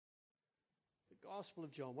Gospel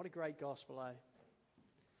of John. What a great gospel, eh?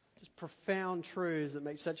 Just profound truths that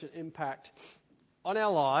make such an impact on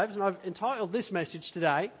our lives. And I've entitled this message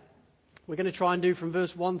today, we're going to try and do from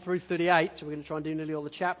verse 1 through 38, so we're going to try and do nearly all the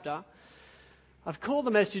chapter. I've called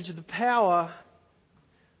the message The Power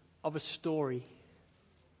of a Story.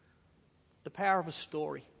 The power of a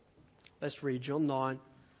story. Let's read John 9,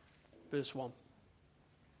 verse 1.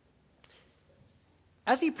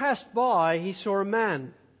 As he passed by, he saw a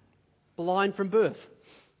man blind from birth.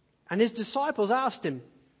 And his disciples asked him,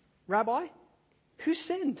 Rabbi, who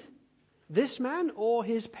sinned, this man or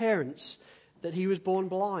his parents, that he was born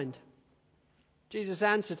blind? Jesus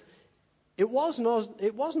answered, It was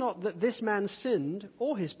not that this man sinned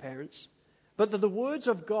or his parents, but that the words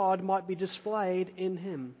of God might be displayed in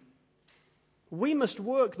him. We must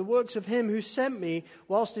work the works of him who sent me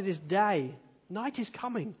whilst it is day. Night is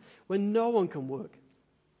coming when no one can work.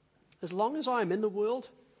 As long as I am in the world,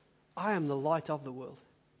 I am the light of the world.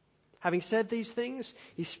 Having said these things,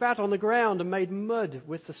 he spat on the ground and made mud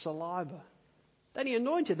with the saliva. Then he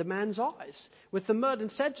anointed the man's eyes with the mud and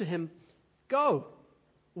said to him, Go,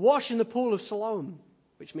 wash in the pool of Siloam,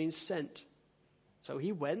 which means sent. So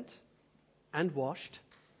he went and washed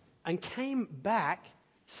and came back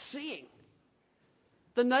seeing.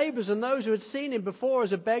 The neighbours and those who had seen him before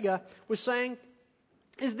as a beggar were saying,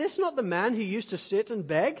 Is this not the man who used to sit and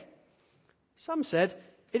beg? Some said,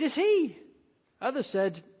 It is he. Others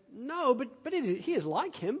said, No, but he is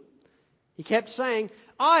like him. He kept saying,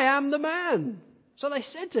 I am the man. So they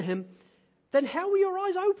said to him, Then how were your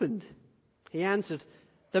eyes opened? He answered,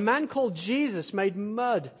 The man called Jesus made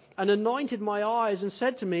mud and anointed my eyes and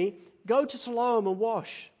said to me, Go to Siloam and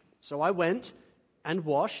wash. So I went and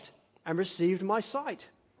washed and received my sight.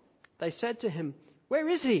 They said to him, Where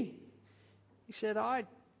is he? He said, I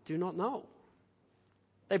do not know.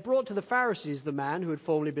 They brought to the Pharisees the man who had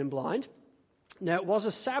formerly been blind. Now it was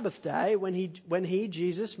a Sabbath day when he,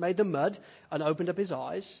 Jesus, made the mud and opened up his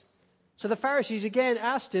eyes. So the Pharisees again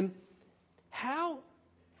asked him how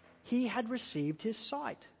he had received his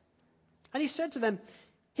sight. And he said to them,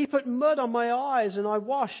 He put mud on my eyes and I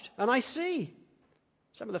washed and I see.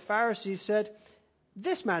 Some of the Pharisees said,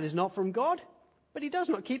 This man is not from God, but he does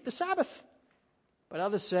not keep the Sabbath. But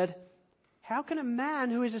others said, How can a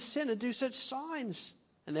man who is a sinner do such signs?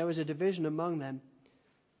 And there was a division among them.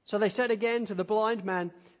 So they said again to the blind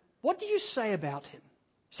man, What do you say about him,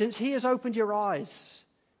 since he has opened your eyes?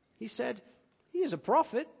 He said, He is a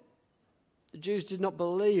prophet. The Jews did not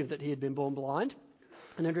believe that he had been born blind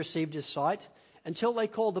and had received his sight until they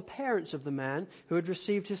called the parents of the man who had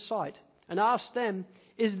received his sight and asked them,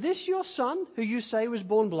 Is this your son who you say was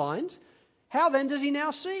born blind? How then does he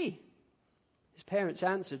now see? His parents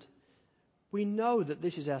answered, We know that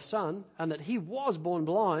this is our son and that he was born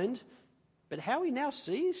blind, but how he now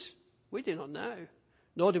sees, we do not know.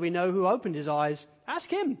 Nor do we know who opened his eyes. Ask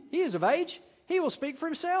him. He is of age. He will speak for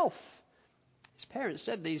himself. His parents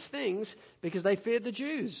said these things because they feared the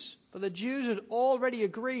Jews. For the Jews had already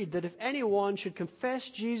agreed that if anyone should confess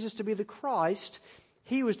Jesus to be the Christ,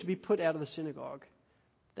 he was to be put out of the synagogue.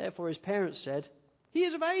 Therefore his parents said, He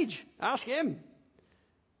is of age. Ask him.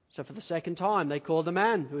 So for the second time they called the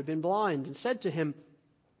man who had been blind and said to him,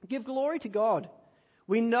 Give glory to God.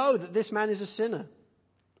 We know that this man is a sinner.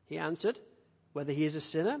 He answered, Whether he is a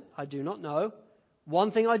sinner, I do not know.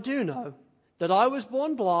 One thing I do know, that I was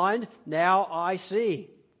born blind, now I see.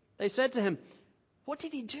 They said to him, What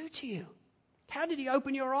did he do to you? How did he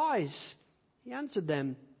open your eyes? He answered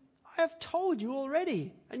them, I have told you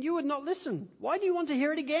already, and you would not listen. Why do you want to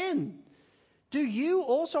hear it again? Do you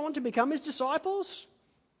also want to become his disciples?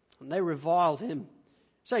 And they reviled him,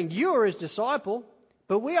 saying, You are his disciple,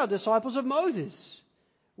 but we are disciples of Moses.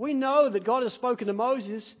 We know that God has spoken to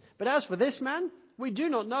Moses, but as for this man, we do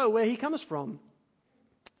not know where he comes from.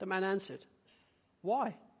 The man answered,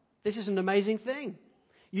 Why? This is an amazing thing.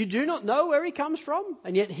 You do not know where he comes from,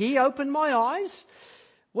 and yet he opened my eyes.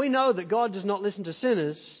 We know that God does not listen to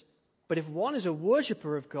sinners, but if one is a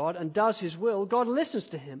worshipper of God and does his will, God listens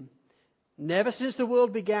to him. Never since the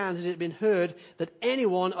world began has it been heard that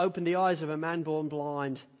anyone opened the eyes of a man born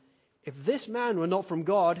blind. If this man were not from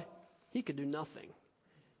God, he could do nothing.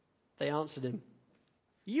 They answered him,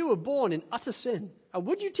 You were born in utter sin, and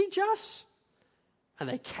would you teach us? And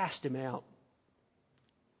they cast him out.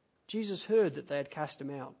 Jesus heard that they had cast him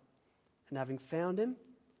out, and having found him,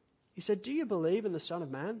 he said, Do you believe in the Son of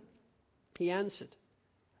Man? He answered,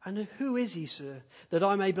 And who is he, sir, that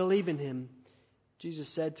I may believe in him? Jesus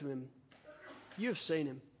said to him, You have seen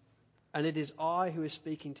him, and it is I who is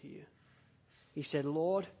speaking to you. He said,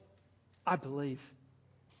 Lord, I believe.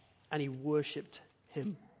 And he worshipped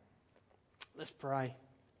him. Let's pray.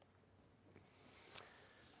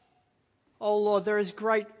 Oh Lord, there is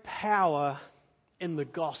great power in the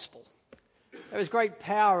gospel. There is great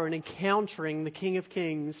power in encountering the King of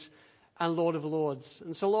Kings and Lord of Lords.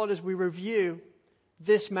 And so, Lord, as we review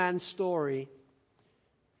this man's story,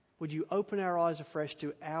 would you open our eyes afresh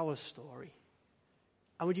to our story?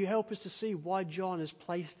 And would you help us to see why John has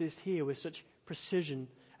placed this here with such precision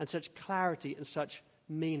and such clarity and such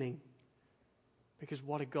meaning? Because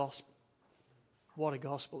what a gospel. What a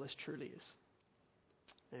gospel this truly is.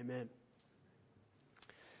 Amen.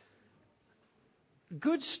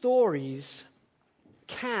 Good stories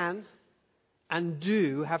can and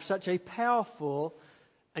do have such a powerful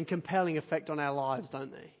and compelling effect on our lives,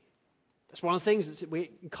 don't they? That's one of the things that's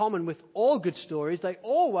in common with all good stories. They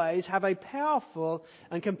always have a powerful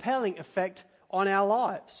and compelling effect on our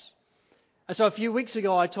lives. And so a few weeks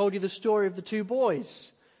ago I told you the story of the two boys,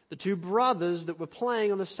 the two brothers that were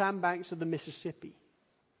playing on the sandbanks of the Mississippi.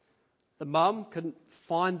 The mum couldn't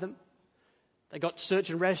find them. They got search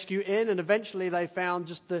and rescue in, and eventually they found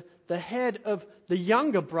just the head of the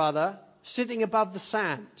younger brother sitting above the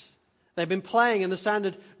sand. They'd been playing and the sand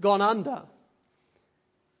had gone under.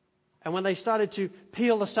 And when they started to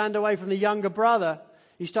peel the sand away from the younger brother,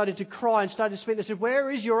 he started to cry and started to speak. They said, "Where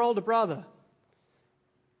is your older brother?"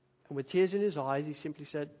 And with tears in his eyes, he simply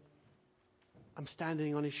said, "I'm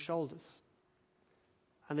standing on his shoulders."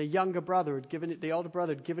 And the older brother had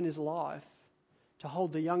given his life to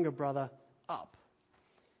hold the younger brother up.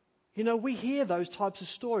 You know, we hear those types of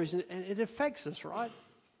stories and it affects us, right?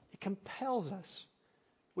 It compels us.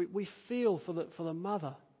 We feel for the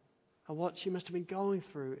mother and what she must have been going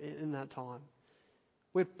through in that time.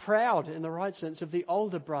 We're proud, in the right sense, of the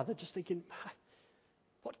older brother, just thinking,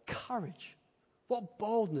 what courage, what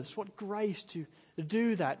boldness, what grace to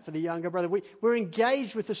do that for the younger brother. We're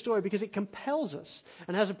engaged with the story because it compels us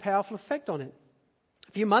and has a powerful effect on it.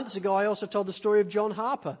 A few months ago, I also told the story of John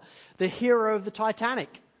Harper, the hero of the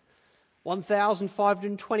Titanic.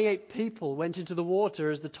 1,528 people went into the water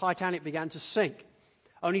as the Titanic began to sink.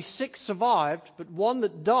 Only 6 survived, but one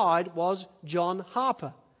that died was John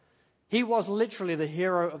Harper. He was literally the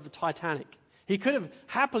hero of the Titanic. He could have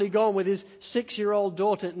happily gone with his 6-year-old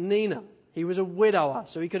daughter, Nina. He was a widower,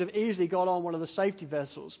 so he could have easily got on one of the safety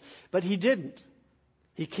vessels. But he didn't.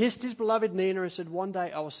 He kissed his beloved Nina and said, "One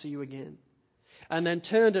day I will see you again." And then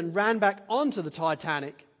turned and ran back onto the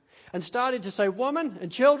Titanic and started to say, "Women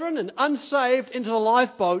and children and unsaved into the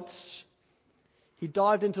lifeboats." He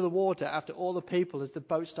dived into the water after all the people as the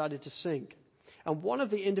boat started to sink. And one of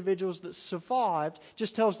the individuals that survived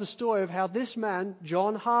just tells the story of how this man,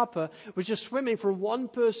 John Harper, was just swimming from one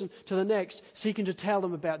person to the next, seeking to tell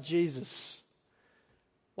them about Jesus.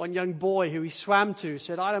 One young boy who he swam to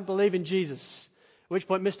said, "I don't believe in Jesus." At which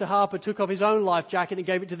point Mr. Harper took off his own life jacket and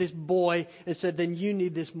gave it to this boy and said, "Then you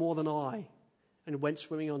need this more than I," and went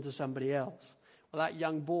swimming on to somebody else. Well, that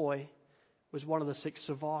young boy was one of the 6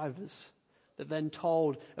 survivors that then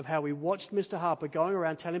told of how he watched Mr. Harper going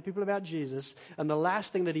around telling people about Jesus, and the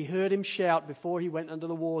last thing that he heard him shout before he went under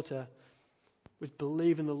the water was,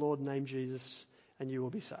 "Believe in the Lord named Jesus and you will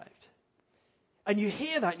be saved." And you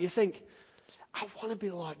hear that and you think, I want to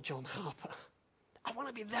be like John Harper. I want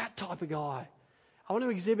to be that type of guy. I want to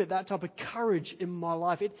exhibit that type of courage in my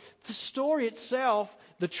life. The story itself,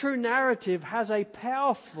 the true narrative, has a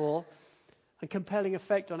powerful and compelling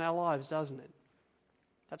effect on our lives, doesn't it?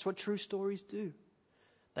 That's what true stories do.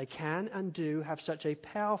 They can and do have such a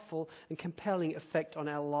powerful and compelling effect on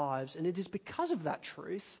our lives. And it is because of that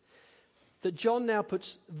truth that John now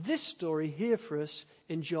puts this story here for us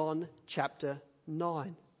in John chapter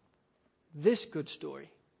 9. This good story,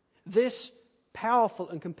 this powerful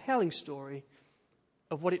and compelling story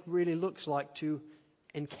of what it really looks like to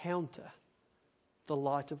encounter the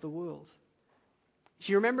light of the world.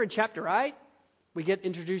 So you remember in chapter 8, we get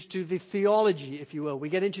introduced to the theology, if you will. We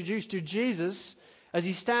get introduced to Jesus as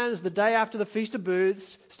he stands the day after the Feast of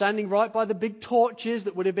Booths, standing right by the big torches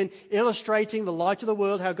that would have been illustrating the light of the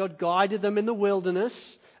world, how God guided them in the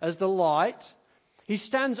wilderness as the light. He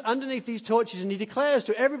stands underneath these torches and he declares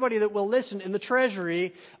to everybody that will listen in the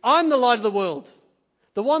treasury, "I'm the light of the world."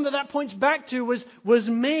 The one that points back to was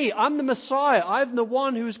me. I'm the Messiah. I'm the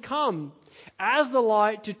one who's come as the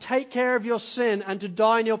light to take care of your sin and to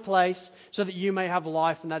die in your place so that you may have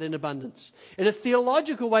life and that in abundance. In a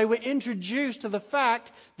theological way, we're introduced to the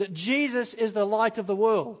fact that Jesus is the light of the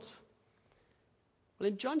world. Well,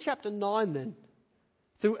 in John chapter 9 then,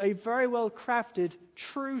 through a very well crafted,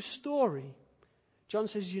 true story, John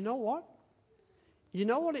says, you know what? You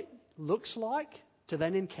know what it looks like to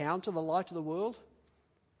then encounter the light of the world?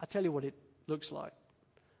 I'll tell you what it looks like.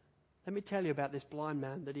 Let me tell you about this blind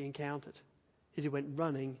man that he encountered as he went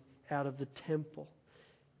running out of the temple.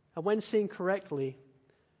 And when seen correctly,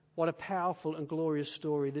 what a powerful and glorious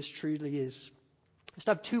story this truly is. I just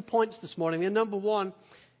have 2 points this morning. And number one,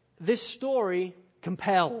 this story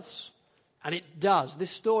compels. And it does.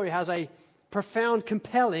 This story has a profound,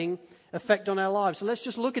 compelling effect on our lives. So let's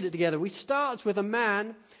just look at it together. We start with a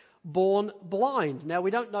man born blind. Now,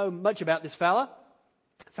 we don't know much about this fella.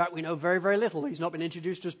 In fact, we know very, very little. He's not been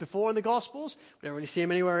introduced to us before in the Gospels. We don't really see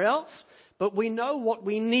him anywhere else. But we know what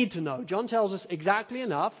we need to know. John tells us exactly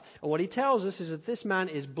enough. And what he tells us is that this man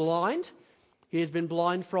is blind. He has been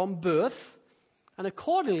blind from birth. And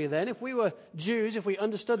accordingly then, if we were Jews, if we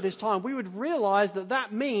understood this time, we would realize that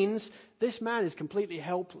that means this man is completely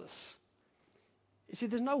helpless. You see,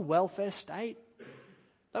 there's no welfare state,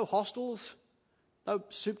 no hostels, no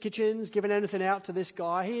soup kitchens giving anything out to this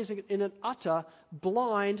guy. He is in an utter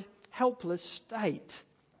blind, helpless state.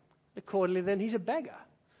 Accordingly then, he's a beggar.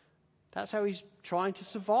 That's how he's trying to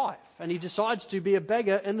survive. And he decides to be a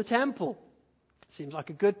beggar in the temple. Seems like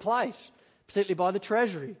a good place, particularly by the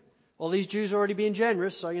treasury. All these Jews are already being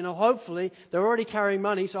generous, so, hopefully they're already carrying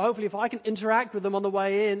money. So hopefully if I can interact with them on the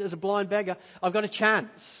way in as a blind beggar, I've got a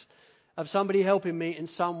chance of somebody helping me in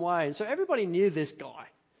some way. And so everybody knew this guy.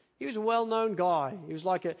 He was a well-known guy. He was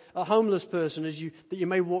like a homeless person that you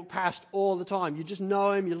may walk past all the time. You just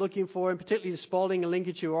know him, you're looking for him, particularly in Spalding and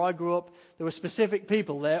Lincolnshire where I grew up. There were specific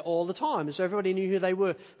people there all the time, and so everybody knew who they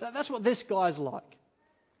were. That's what this guy's like.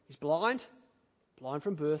 He's blind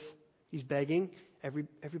from birth. He's begging.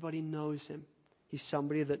 Everybody knows him. He's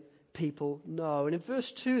somebody that people know. And in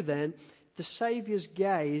verse 2 then, the Saviour's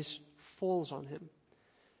gaze falls on him.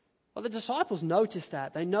 Well, the disciples notice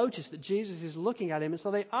that. They notice that Jesus is looking at him, and so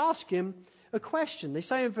they ask him a question. They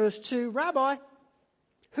say in verse 2, Rabbi,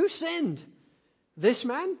 who sinned, this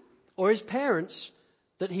man or his parents,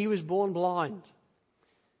 that he was born blind?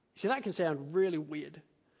 See, that can sound really weird.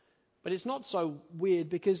 But it's not so weird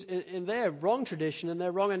because in their wrong tradition and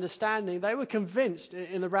their wrong understanding, they were convinced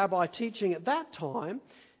in the rabbi teaching at that time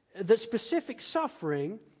that specific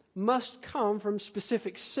suffering must come from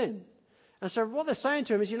specific sin. And so what they're saying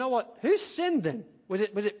to him is, you know what? Who sinned then? Was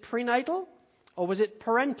it prenatal or was it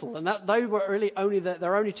parental? And that they were really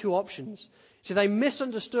there are only two options. So they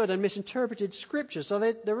misunderstood and misinterpreted Scripture. So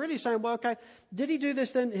they're really saying, well, okay, did he do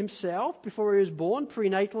this then himself before he was born?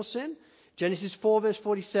 Prenatal sin? Genesis 4 verse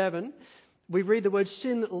 47, we read the word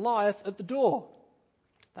sin lieth at the door.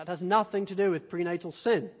 That has nothing to do with prenatal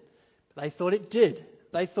sin. They thought it did.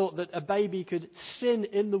 They thought that a baby could sin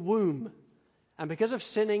in the womb. And because of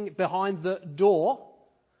sinning behind the door,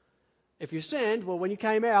 if you sinned, well, when you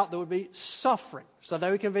came out, there would be suffering. So they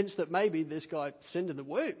were convinced that maybe this guy sinned in the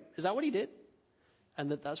womb. Is that what he did? And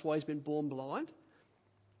that's why he's been born blind?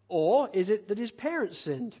 Or is it that his parents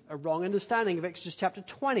sinned? A wrong understanding of Exodus chapter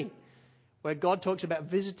 20, where God talks about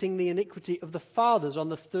visiting the iniquity of the fathers on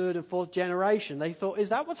the third and fourth generation. They thought, is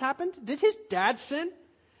that what's happened? Did his dad sin?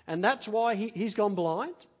 And that's why he's gone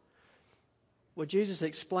blind? Well, Jesus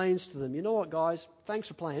explains to them, you know what, guys, thanks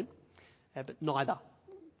for playing, but neither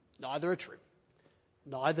are true.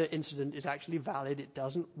 Neither incident is actually valid. It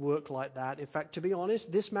doesn't work like that. In fact, to be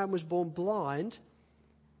honest, this man was born blind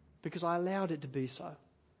because I allowed it to be so,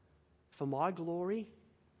 for my glory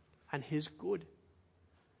and his good.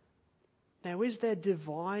 Now, is there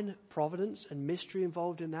divine providence and mystery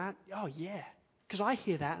involved in that? Oh, yeah. Because I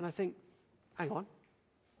hear that and I think, hang on,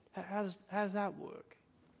 how does that work?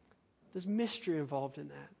 There's mystery involved in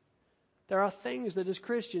that. There are things that as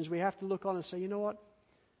Christians we have to look on and say, you know what?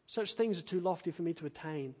 Such things are too lofty for me to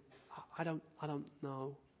attain. I don't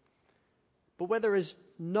know. But where there is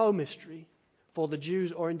no mystery for the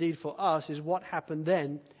Jews or indeed for us is what happened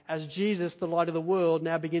then as Jesus, the light of the world,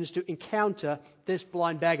 now begins to encounter this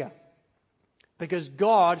blind beggar. Because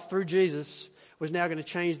God, through Jesus, was now going to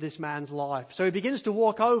change this man's life. So he begins to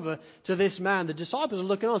walk over to this man. The disciples are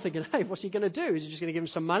looking on thinking, hey, what's he going to do? Is he just going to give him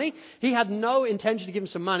some money? He had no intention to give him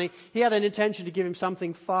some money. He had an intention to give him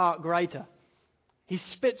something far greater. He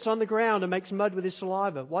spits on the ground and makes mud with his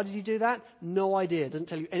saliva. Why does he do that? No idea. It doesn't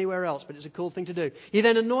tell you anywhere else, but it's a cool thing to do. He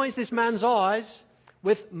then anoints this man's eyes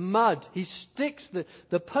with mud. He sticks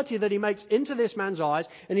the putty that he makes into this man's eyes,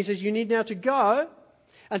 and he says, you need now to go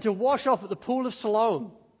and to wash off at the pool of Siloam.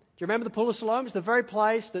 Do you remember the pool of Siloam? It's the very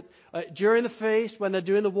place that during the feast, when they're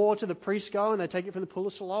doing the water, the priests go and they take it from the pool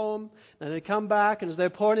of Siloam. And they come back, and as they're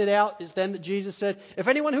pouring it out, it's then that Jesus said, if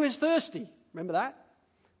anyone who is thirsty, remember that?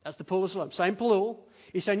 That's the pool of Siloam, same pool.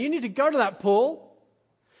 He's saying, you need to go to that pool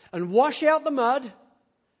and wash out the mud.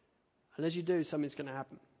 And as you do, something's going to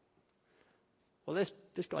happen. Well,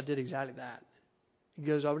 this guy did exactly that. He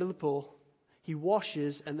goes over to the pool, he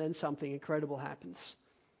washes, and then something incredible happens.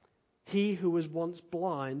 He who was once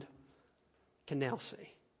blind can now see.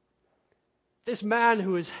 This man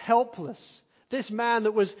who was helpless. This man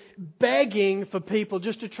that was begging for people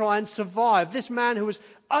just to try and survive. This man who was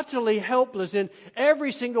utterly helpless in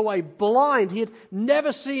every single way, blind. He had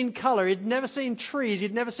never seen color. He'd never seen trees.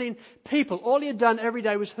 He'd never seen people. All he had done every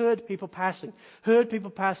day was heard people passing,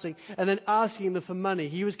 and then asking them for money.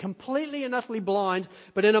 He was completely and utterly blind,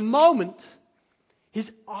 but in a moment, his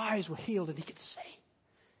eyes were healed and he could see.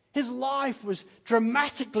 His life was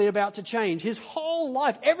dramatically about to change. His whole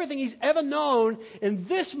life, everything he's ever known in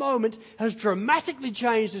this moment has dramatically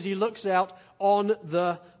changed as he looks out on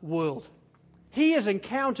the world. He has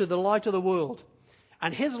encountered the light of the world,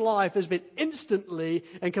 and his life has been instantly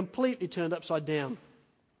and completely turned upside down.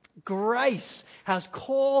 Grace has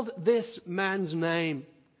called this man's name.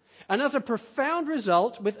 And as a profound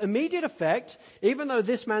result, with immediate effect, even though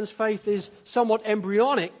this man's faith is somewhat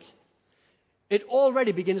embryonic, it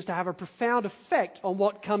already begins to have a profound effect on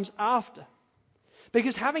what comes after.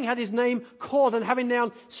 Because having had his name called and having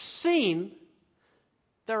now seen,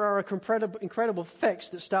 there are incredible effects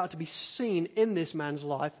that start to be seen in this man's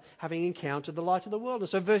life, having encountered the light of the world. And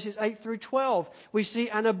so verses 8 through 12, we see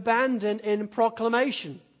an abandon in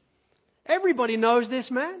proclamation. Everybody knows this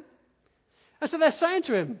man. And so they're saying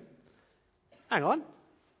to him, hang on,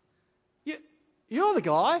 you're the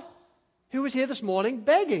guy who was here this morning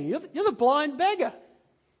begging. You're the blind beggar.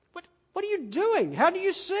 What are you doing? How do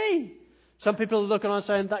you see? Some people are looking on and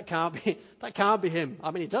saying, that can't be him.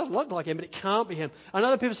 I mean, it does look like him, but it can't be him. And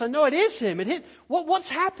other people say, no, it is him. What's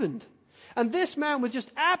happened? And this man with just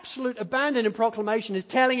absolute abandon in proclamation is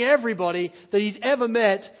telling everybody that he's ever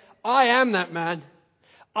met, I am that man.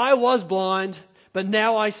 I was blind, but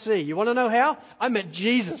now I see. You want to know how? I met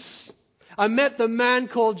Jesus. I met the man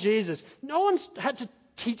called Jesus. No one's had to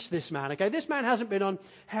teach this man, okay? This man hasn't been on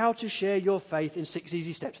how to share your faith in 6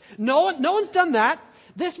 easy steps. No one's done that.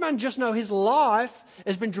 This man just knows his life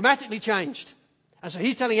has been dramatically changed. And so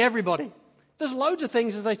he's telling everybody. There's loads of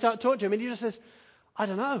things as they start talking to him, and he just says, I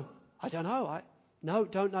don't know.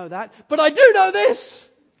 Don't know that. But I do know this.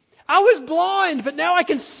 I was blind, but now I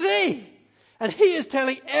can see. And he is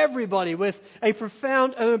telling everybody with a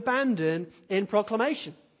profound abandon in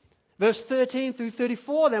proclamation. Verse 13 through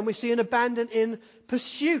 34, then we see an abandon in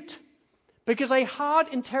pursuit. Because a hard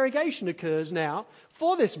interrogation occurs now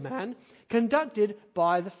for this man, conducted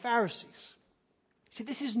by the Pharisees. See,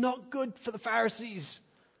 this is not good for the Pharisees.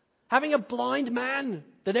 Having a blind man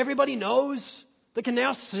that everybody knows, that can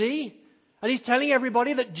now see, and he's telling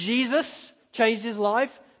everybody that Jesus changed his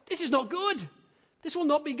life, this is not good. This will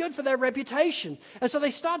not be good for their reputation. And so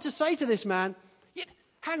they start to say to this man,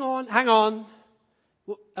 hang on.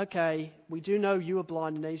 Well, okay, we do know you are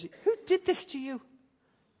blind and easy. Who did this to you?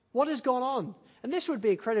 What has gone on? And this would be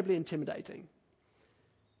incredibly intimidating.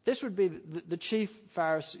 This would be the chief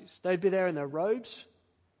Pharisees. They'd be there in their robes.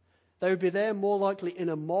 They would be there more likely in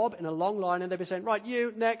a mob, in a long line, and they'd be saying, right,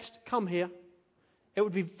 you, next, come here. It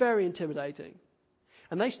would be very intimidating.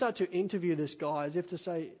 And they start to interview this guy as if to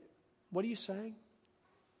say, what are you saying?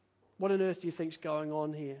 What on earth do you think's going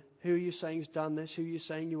on here? Who are you saying has done this? Who are you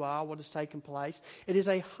saying you are? What has taken place? It is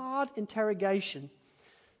a hard interrogation,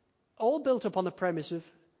 all built upon the premise of,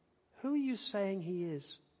 who are you saying he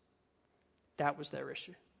is? That was their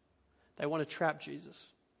issue. They want to trap Jesus.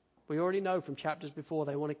 We already know from chapters before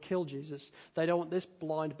they want to kill Jesus. They don't want this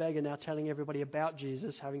blind beggar now telling everybody about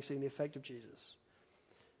Jesus, having seen the effect of Jesus.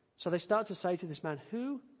 So they start to say to this man,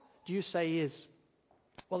 who do you say he is?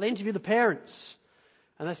 Well, they interview the parents.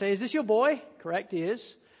 And they say, is this your boy? Correct, he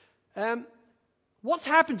is. What's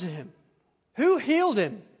happened to him? Who healed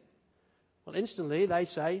him? Well, instantly they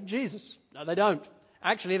say, Jesus. No, they don't.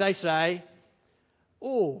 Actually, they say,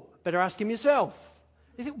 better ask him yourself.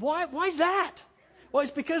 You think, why is that? Well,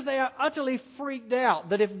 it's because they are utterly freaked out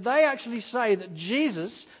that if they actually say that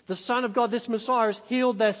Jesus, the Son of God, this Messiah, has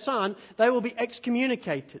healed their son, they will be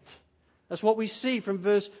excommunicated. That's what we see from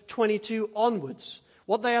verse 22 onwards.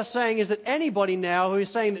 What they are saying is that anybody now who is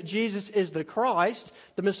saying that Jesus is the Christ,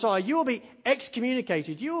 the Messiah, you will be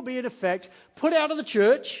excommunicated. You will be, in effect, put out of the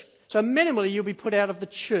church. So minimally, you'll be put out of the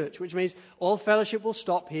church, which means all fellowship will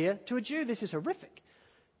stop here. To a Jew, this is horrific.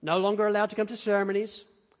 No longer allowed to come to ceremonies.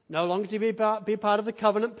 No longer to be a part of the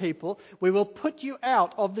covenant people. We will put you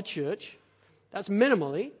out of the church. That's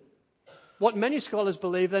minimally. What many scholars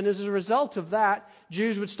believe then is as a result of that,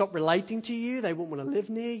 Jews would stop relating to you. They wouldn't want to live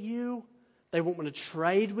near you. They wouldn't want to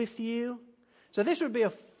trade with you. So this would be a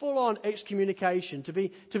full-on excommunication. To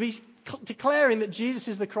be declaring that Jesus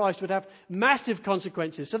is the Christ would have massive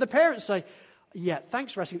consequences. So the parents say,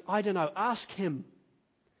 thanks for asking. I don't know. Ask him.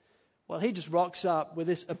 Well, he just rocks up with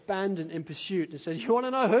this abandon in pursuit and says, you want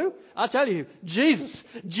to know who? I'll tell you, Jesus.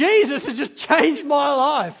 Jesus has just changed my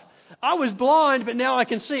life. I was blind, but now I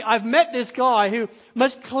can see. I've met this guy who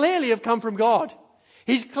must clearly have come from God.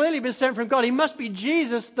 He's clearly been sent from God. He must be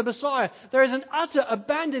Jesus, the Messiah. There is an utter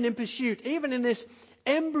abandon in pursuit, even in this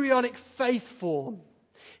embryonic faith form.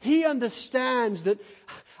 He understands that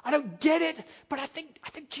I don't get it, but I think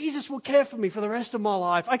Jesus will care for me for the rest of my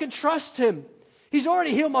life. I can trust Him. He's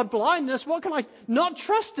already healed my blindness. What can I not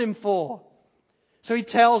trust Him for? So he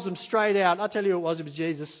tells them straight out. I'll tell you who it was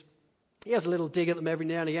Jesus. He has a little dig at them every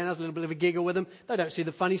now and again, has a little bit of a giggle with them. They don't see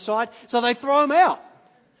the funny side, so they throw him out.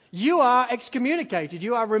 You are excommunicated.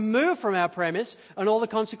 You are removed from our premise and all the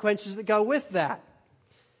consequences that go with that.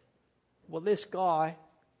 Well, this guy,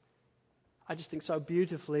 I just think so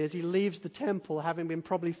beautifully, as he leaves the temple, having been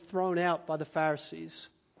probably thrown out by the Pharisees,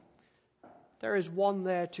 there is one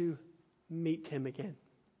there to meet him again.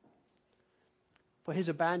 For his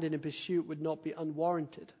abandon and pursuit would not be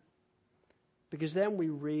unwarranted. Because then we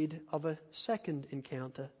read of a second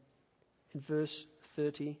encounter in verse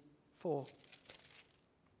 34. It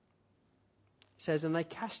says, and they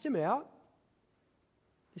cast him out.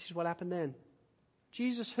 This is what happened then.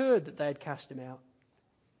 Jesus heard that they had cast him out.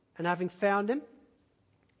 And having found him,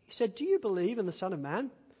 he said, do you believe in the Son of Man?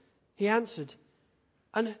 He answered,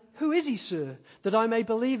 and who is he, sir, that I may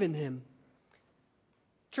believe in him?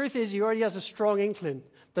 Truth is, he already has a strong inkling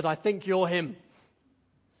that I think you're him.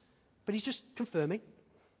 But he's just confirming.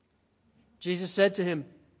 Jesus said to him,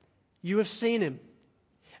 you have seen him,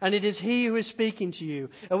 and it is he who is speaking to you.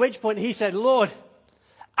 At which point he said, Lord,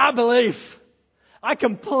 I believe. I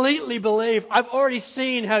completely believe. I've already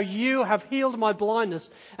seen how you have healed my blindness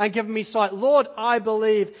and given me sight. Lord, I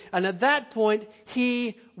believe. And at that point,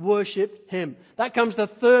 he worshipped him. That comes the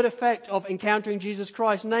third effect of encountering Jesus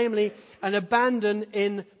Christ, namely an abandon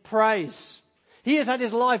in praise. He has had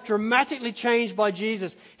his life dramatically changed by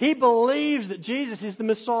Jesus. He believes that Jesus is the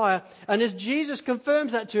Messiah. And as Jesus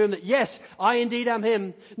confirms that to him, that yes, I indeed am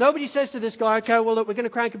him. Nobody says to this guy, okay, well, look, we're going to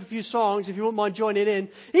crank up a few songs if you wouldn't mind joining in.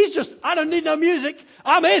 He's just, I don't need no music.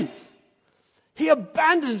 I'm in. He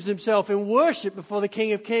abandons himself in worship before the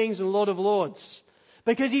King of Kings and Lord of Lords.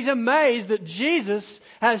 Because he's amazed that Jesus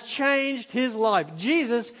has changed his life.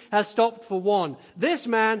 Jesus has stopped for one. This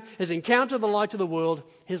man has encountered the light of the world.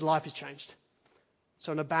 His life has changed.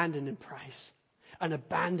 So an abandon in praise, an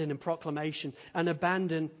abandon in proclamation, an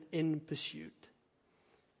abandon in pursuit.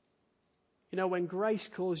 You know, when grace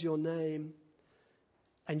calls your name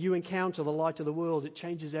and you encounter the light of the world, it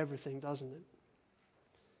changes everything, doesn't it?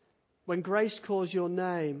 When grace calls your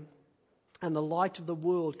name and the light of the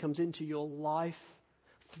world comes into your life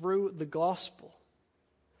through the gospel,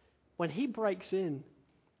 when he breaks in,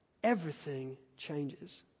 everything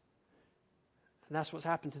changes. And that's what's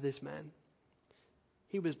happened to this man.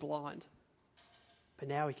 He was blind, but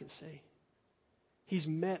now he can see. He's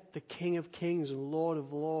met the King of Kings and Lord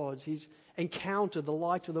of Lords. He's encountered the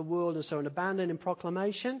light of the world. And so an abandon in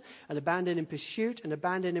proclamation, an abandon in pursuit, an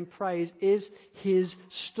abandon in praise is his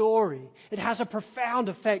story. It has a profound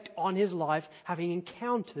effect on his life, having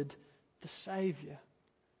encountered the Saviour.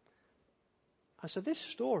 So this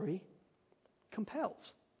story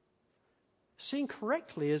compels. Seen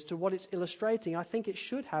correctly as to what it's illustrating, I think it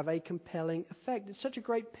should have a compelling effect. It's such a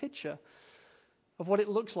great picture of what it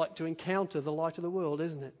looks like to encounter the light of the world,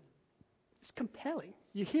 isn't it? It's compelling.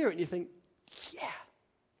 You hear it and you think, yeah.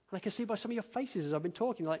 And I can see by some of your faces as I've been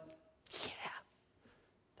talking, like, yeah.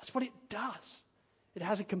 That's what it does. It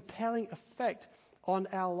has a compelling effect on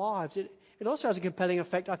our lives. It also has a compelling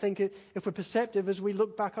effect, I think, if we're perceptive as we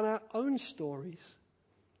look back on our own stories.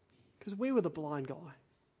 Because we were the blind guy.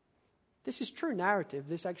 This is true narrative.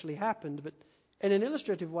 This actually happened, but in an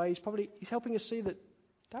illustrative way, he's helping us see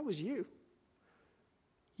that was you.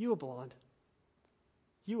 You were blind.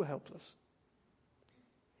 You were helpless.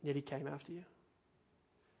 And yet he came after you.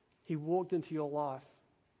 He walked into your life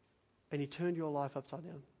and he turned your life upside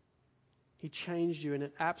down. He changed you in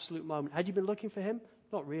an absolute moment. Had you been looking for him?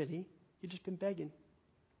 Not really. You'd just been begging.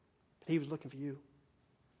 But he was looking for you.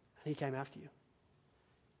 And he came after you.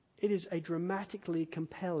 It is a dramatically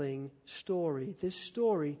compelling story. This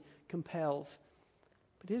story compels.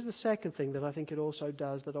 But here's the second thing that I think it also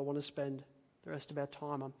does that I want to spend the rest of our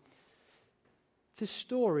time on. This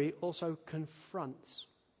story also confronts.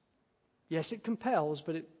 Yes, it compels,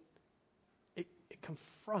 but it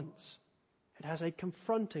confronts. It has a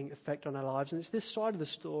confronting effect on our lives. And it's this side of the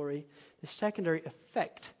story, this secondary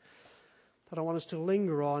effect, that I want us to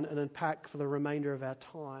linger on and unpack for the remainder of our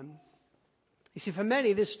time. You see, for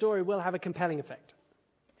many, this story will have a compelling effect.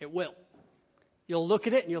 It will. You'll look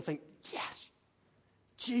at it and you'll think, yes,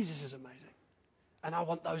 Jesus is amazing. And I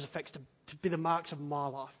want those effects to be the marks of my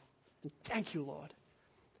life. And thank you, Lord.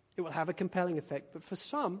 It will have a compelling effect. But for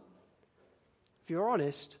some, if you're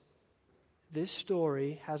honest, this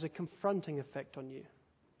story has a confronting effect on you.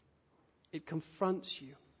 It confronts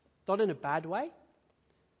you. Not in a bad way,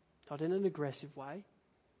 not in an aggressive way,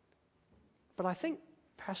 but I think,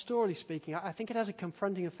 pastorally speaking, I think it has a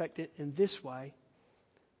confronting effect in this way.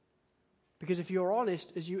 Because if you're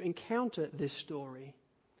honest, as you encounter this story,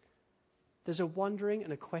 there's a wondering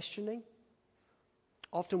and a questioning,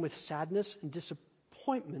 often with sadness and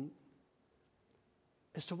disappointment,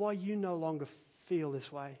 as to why you no longer feel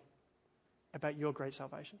this way about your great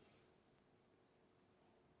salvation.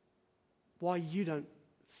 Why you don't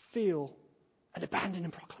feel an abandon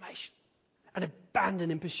in proclamation, an abandon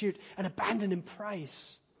in pursuit, an abandon in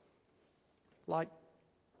praise, like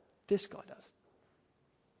this guy does.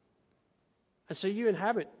 And so you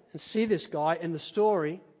inhabit and see this guy in the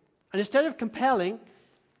story, and instead of compelling,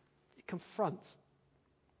 it confronts.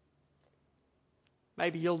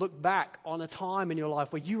 Maybe you'll look back on a time in your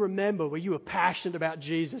life where you remember where you were passionate about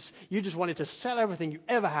Jesus. You just wanted to sell everything you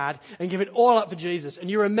ever had and give it all up for Jesus. And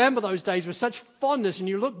you remember those days with such fondness, and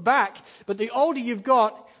you look back, but the older you've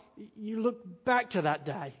got, you look back to that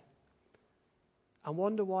day and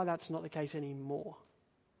wonder why that's not the case anymore.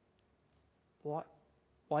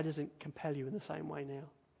 Why doesn't it compel you in the same way now?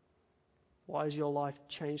 Why has your life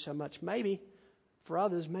changed so much? Maybe, for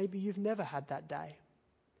others, maybe you've never had that day.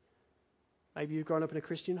 Maybe you've grown up in a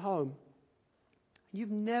Christian home.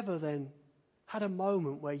 You've never then had a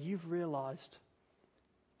moment where you've realized,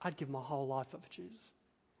 I'd give my whole life up for Jesus.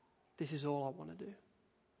 This is all I want to do.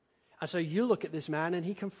 And so you look at this man and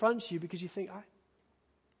he confronts you because you think, I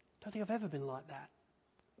don't think I've ever been like that.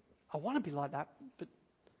 I want to be like that, but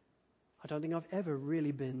I don't think I've ever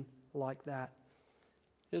really been like that.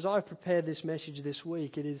 As I've prepared this message this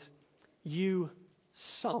week, it is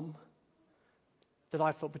some that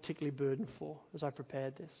I felt particularly burdened for as I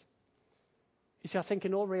prepared this. You see, I think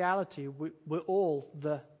in all reality, we're all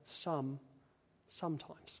the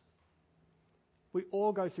sometimes. We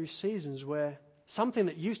all go through seasons where something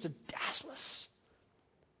that used to dazzle us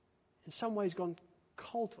in some ways gone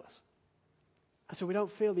cold to us. And so we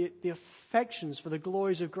don't feel the affections for the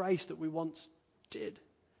glories of grace that we once did.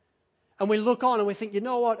 And we look on and we think, you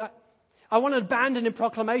know what? I want to abandon in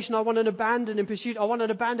proclamation. I want to abandon in pursuit. I want to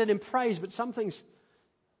abandon in praise. But something's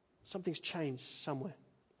changed somewhere.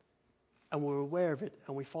 And we're aware of it.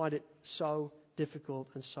 And we find it so difficult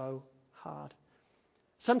and so hard.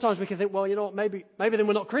 Sometimes we can think, well, you know what? Maybe then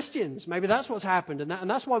we're not Christians. Maybe that's what's happened. And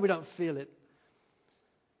that's why we don't feel it.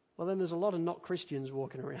 Well, then there's a lot of not Christians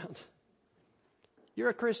walking around. You're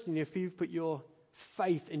a Christian if you've put your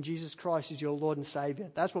faith in Jesus Christ as your Lord and Savior.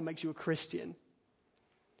 That's what makes you a Christian.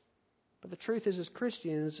 But the truth is, as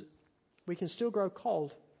Christians, we can still grow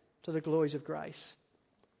cold to the glories of grace.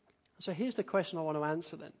 So here's the question I want to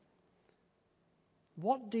answer then.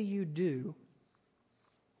 What do you do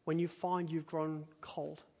when you find you've grown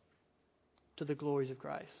cold to the glories of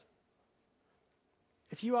grace?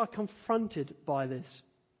 If you are confronted by this,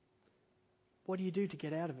 what do you do to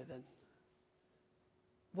get out of it then?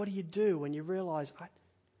 What do you do when you realize, I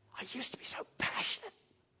used to be so passionate,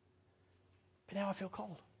 but now I feel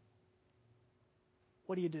cold?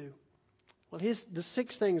 What do you do? Well, here's the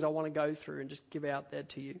 6 things I want to go through and just give out there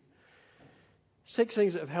to you. 6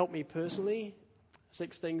 things that have helped me personally.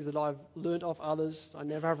 6 things that I've learnt off others. I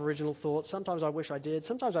never have original thoughts. Sometimes I wish I did.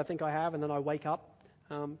 Sometimes I think I have, and then I wake up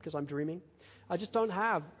because I'm dreaming. I just don't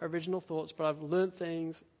have original thoughts, but I've learnt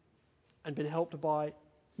things and been helped by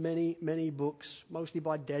many, many books, mostly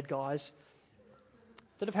by dead guys,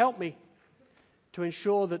 that have helped me to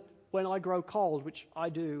ensure that when I grow cold, which I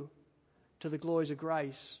do, to the glories of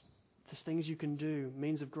grace, there's things you can do,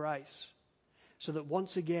 means of grace, so that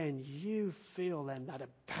once again you feel then that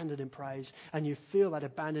abandon in praise, and you feel that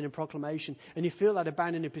abandon in proclamation, and you feel that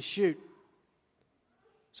abandon in pursuit.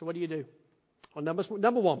 So what do you do? Well,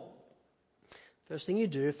 number 1, first thing you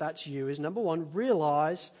do, if that's you, is number 1,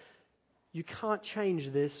 realize you can't change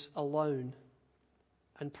this alone,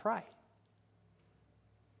 and pray.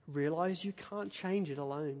 Realize you can't change it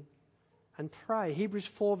alone, and pray. Hebrews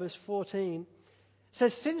 4 verse 14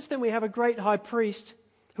 says, since then we have a great high priest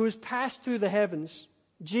who has passed through the heavens,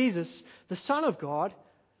 Jesus, the Son of God,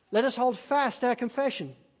 let us hold fast our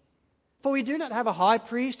confession. For we do not have a high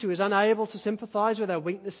priest who is unable to sympathize with our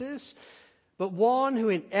weaknesses, but one who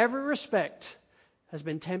in every respect has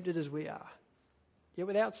been tempted as we are, yet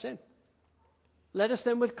without sin. Let us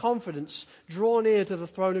then with confidence draw near to the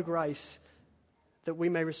throne of grace, that we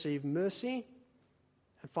may receive mercy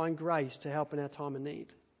and find grace to help in our time of need.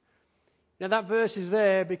 Now that verse is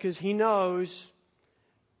there because he knows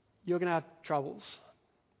you're going to have troubles.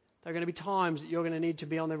 There are going to be times that you're going to need to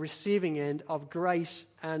be on the receiving end of grace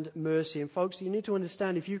and mercy. And folks, you need to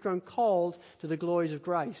understand, if you've grown cold to the glories of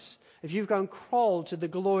grace, if you've grown cold to the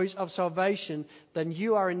glories of salvation, then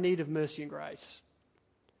you are in need of mercy and grace.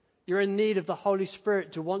 You're in need of the Holy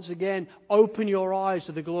Spirit to once again open your eyes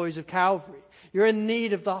to the glories of Calvary. You're in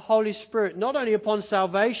need of the Holy Spirit, not only upon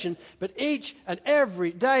salvation, but each and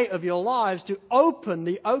every day of your lives, to open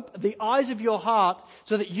the eyes of your heart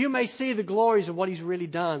so that you may see the glories of what He's really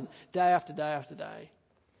done day after day after day.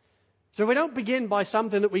 So we don't begin by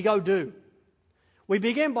something that we go do. We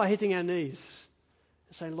begin by hitting our knees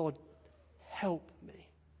and saying, Lord, help me.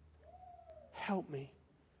 Help me.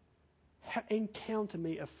 Encounter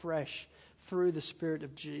me afresh through the Spirit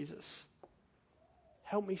of Jesus.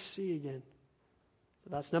 Help me see again. So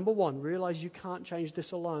that's number one. Realize you can't change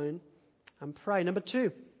this alone, and pray. Number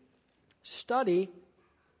two, study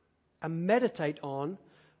and meditate on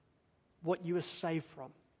what you are saved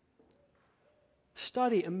from.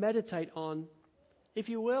 Study and meditate on, if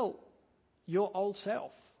you will, your old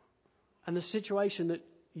self and the situation that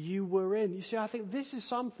you were in. You see, I think this is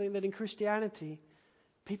something that in Christianity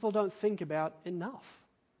people don't think about enough.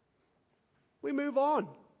 We move on.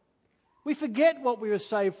 We forget what we were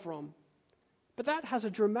saved from. But that has a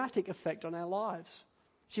dramatic effect on our lives.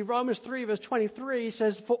 See, Romans 3 verse 23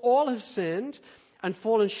 says, for all have sinned and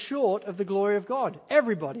fallen short of the glory of God.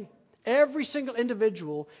 Everybody, every single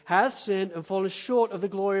individual has sinned and fallen short of the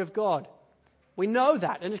glory of God. We know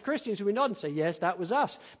that. And as Christians, we nod and say, yes, that was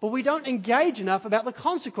us. But we don't engage enough about the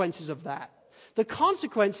consequences of that. The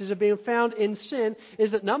consequences of being found in sin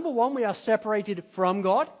is that, number one, we are separated from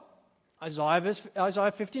God.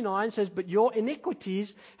 Isaiah 59 says, but your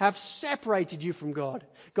iniquities have separated you from God.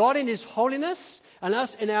 God in His holiness and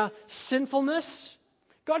us in our sinfulness.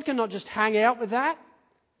 God cannot just hang out with that.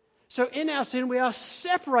 So in our sin, we are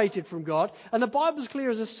separated from God. And the Bible is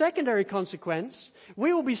clear as a secondary consequence.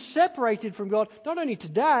 We will be separated from God not only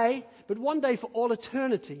today, but one day for all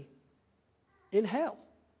eternity in hell.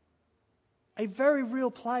 A very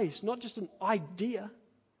real place, not just an idea,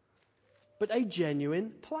 but a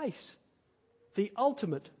genuine place. The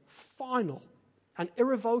ultimate, final, and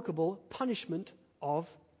irrevocable punishment of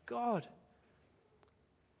God.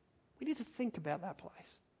 We need to think about that place.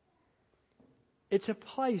 It's a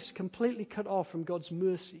place completely cut off from God's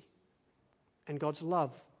mercy and God's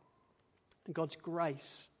love and God's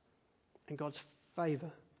grace and God's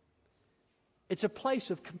favor. It's a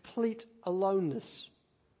place of complete aloneness.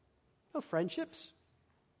 No friendships.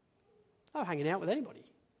 No hanging out with anybody.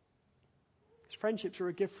 Because friendships are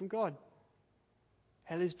a gift from God.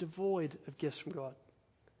 Hell is devoid of gifts from God.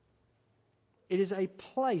 It is a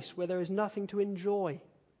place where there is nothing to enjoy,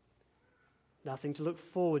 nothing to look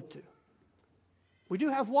forward to. We do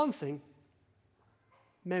have one thing: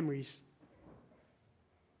 memories.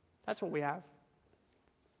 That's what we have.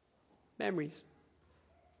 Memories.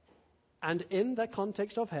 And in the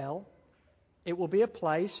context of hell, it will be a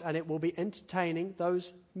place and it will be entertaining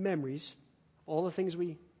those memories, all the things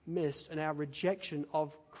we missed and our rejection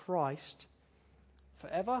of Christ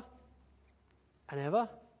forever and ever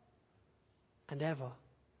and ever.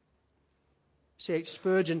 C.H.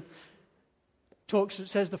 Spurgeon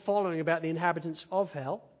says the following about the inhabitants of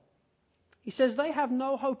hell. He says, they have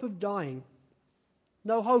no hope of dying,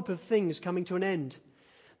 no hope of things coming to an end.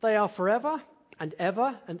 They are forever and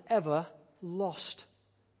ever lost.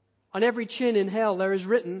 On every chin in hell there is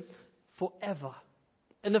written, forever.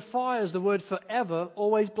 In the fires the word forever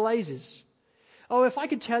always blazes. Oh, if I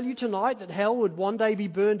could tell you tonight that hell would one day be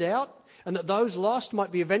burned out and that those lost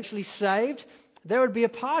might be eventually saved, there would be a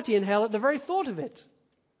party in hell at the very thought of it.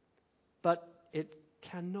 But it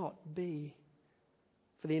cannot be.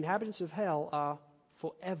 For the inhabitants of hell are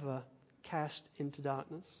forever cast into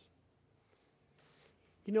darkness.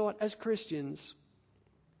 You know what? As Christians,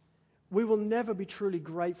 we will never be truly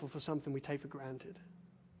grateful for something we take for granted.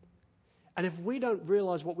 And if we don't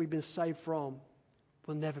realize what we've been saved from,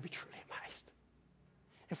 we'll never be truly amazed.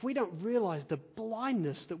 If we don't realize the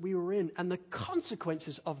blindness that we were in and the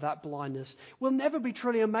consequences of that blindness, we'll never be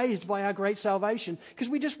truly amazed by our great salvation, because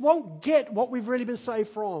we just won't get what we've really been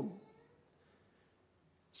saved from.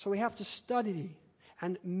 So we have to study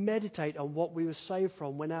and meditate on what we were saved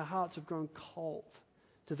from when our hearts have grown cold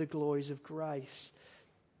to the glories of grace.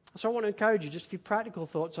 So I want to encourage you, just a few practical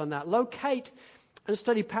thoughts on that. Locate and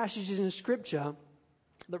study passages in Scripture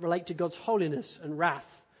that relate to God's holiness and wrath.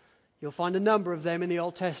 You'll find a number of them in the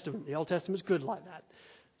Old Testament. The Old Testament's good like that.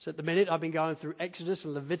 So at the minute I've been going through Exodus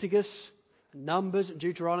and Leviticus, and Numbers and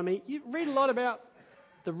Deuteronomy. You read a lot about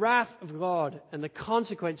the wrath of God and the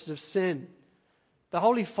consequences of sin. The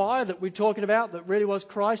holy fire that we're talking about that really was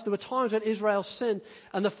Christ, there were times when Israel sinned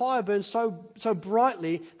and the fire burned so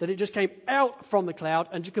brightly that it just came out from the cloud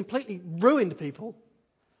and just completely ruined people.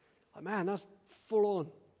 Like, man, that's full on.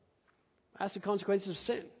 That's the consequences of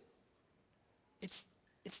sin.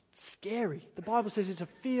 It's scary. The Bible says it's a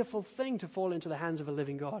fearful thing to fall into the hands of a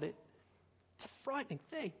living God. It's a frightening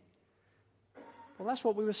thing. Well, that's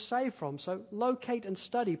what we were saved from. So locate and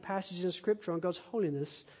study passages in Scripture on God's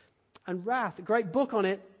holiness and wrath. A great book on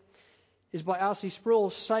it is by R.C.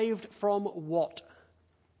 Sproul, Saved from What?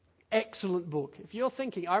 Excellent book. If you're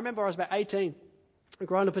thinking, I remember I was about 18,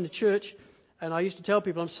 growing up in the church, and I used to tell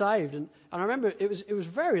people I'm saved. And I remember it was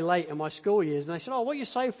very late in my school years, and they said, what are you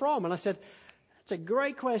saved from? And I said, that's a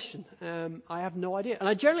great question. I have no idea. And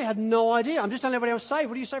I generally had no idea. I'm just telling everybody I'm saved.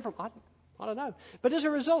 What are you saved from? I don't know. But as a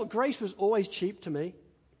result, grace was always cheap to me.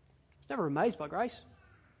 I was never amazed by grace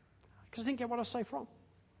because I didn't get what I was saved from.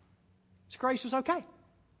 So grace was okay.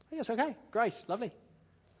 It's okay. Grace, lovely.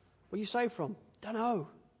 What are you saved from? Don't know.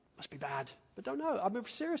 Must be bad. But don't know. I'm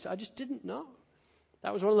serious. I just didn't know.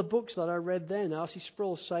 That was one of the books that I read then. R.C.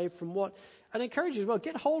 Sproul, Saved from What? And I encourage you as well,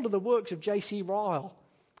 get hold of the works of J.C. Ryle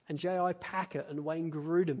and J.I. Packer and Wayne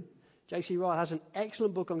Grudem. J.C. Ryle has an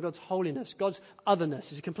excellent book on God's holiness, God's otherness,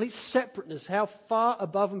 His complete separateness, how far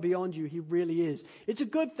above and beyond you He really is. It's a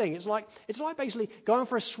good thing. It's like basically going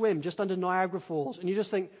for a swim just under Niagara Falls, and you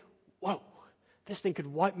just think, whoa, this thing could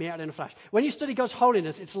wipe me out in a flash. When you study God's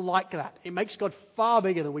holiness, it's like that. It makes God far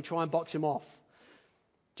bigger than we try and box Him off.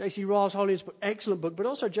 J.C. Ryle's Holiness book, excellent book, but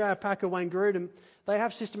also J.I. Packer, Wayne Grudem, they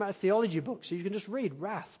have systematic theology books, so you can just read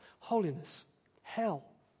wrath, holiness, hell.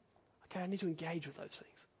 Okay, I need to engage with those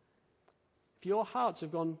things. If your hearts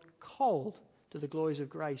have gone cold to the glories of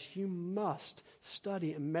grace, you must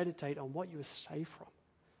study and meditate on what you were saved from.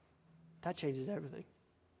 That changes everything.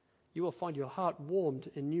 You will find your heart warmed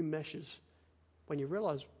in new meshes when you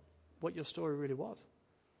realize what your story really was.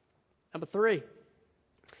 Number 3,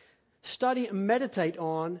 study and meditate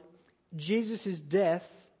on Jesus' death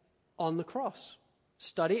on the cross.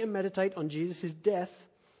 Study and meditate on Jesus' death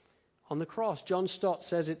on the cross. John Stott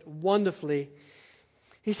says it wonderfully.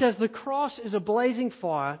 He says, the cross is a blazing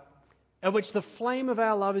fire at which the flame of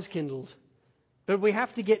our love is kindled, but we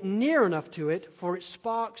have to get near enough to it for its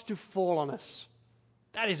sparks to fall on us.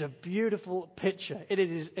 That is a beautiful picture. It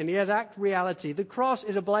is an exact reality. The cross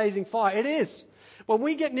is a blazing fire. It is. When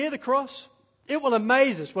we get near the cross, it will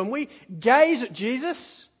amaze us. When we gaze at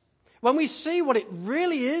Jesus, when we see what it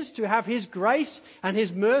really is to have His grace and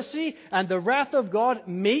His mercy and the wrath of God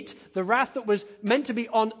meet the wrath that was meant to be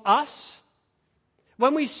on us,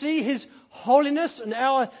 when we see His holiness and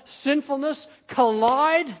our sinfulness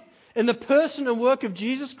collide in the person and work of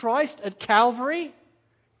Jesus Christ at Calvary,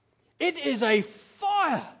 it is a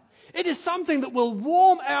fire. It is something that will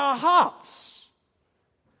warm our hearts.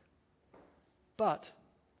 But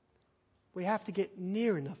we have to get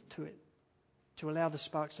near enough to it to allow the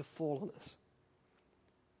sparks to fall on us.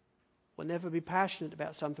 We'll never be passionate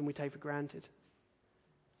about something we take for granted.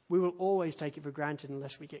 We will always take it for granted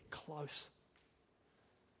unless we get close.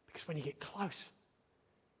 Because when you get close,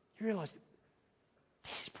 you realize that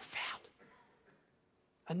this is profound.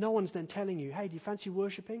 And no one's then telling you, hey, do you fancy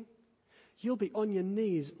worshipping? You'll be on your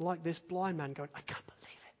knees like this blind man going, I can't believe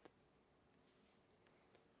it.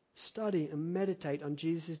 Study and meditate on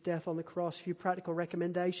Jesus' death on the cross. A few practical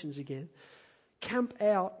recommendations again. Camp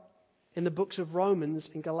out in the books of Romans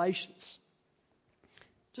and Galatians.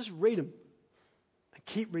 Just read them and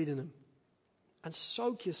keep reading them. And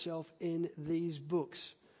soak yourself in these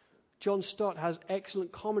books. John Stott has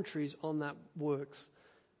excellent commentaries on that works.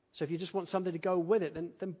 So if you just want something to go with it,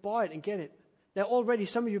 then buy it and get it. Now already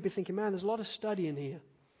some of you will be thinking, man, there's a lot of study in here.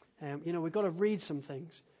 We've got to read some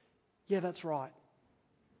things. Yeah, that's right.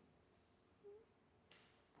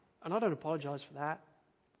 And I don't apologize for that.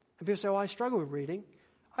 And people say, I struggle with reading.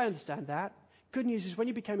 I understand that. Good news is when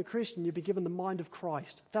you became a Christian, you'll be given the mind of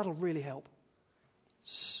Christ. That'll really help.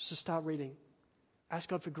 So start reading. Ask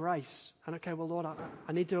God for grace. And okay, well, Lord,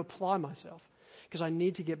 I need to apply myself because I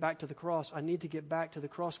need to get back to the cross. I need to get back to the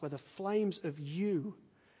cross where the flames of you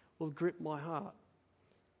will grip my heart.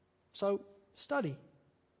 So study.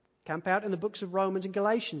 Camp out in the books of Romans and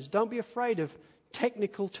Galatians. Don't be afraid of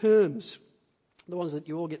technical terms. The ones that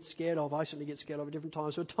you all get scared of. I certainly get scared of at different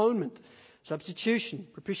times. So atonement, substitution,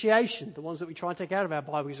 propitiation. The ones that we try and take out of our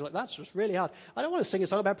Bible. You're like, that's just really hard. I don't want to sing a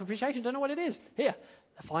song about propitiation. Don't know what it is. Here,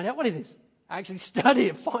 find out what it is. Actually study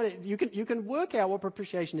it. Find it. You can work out what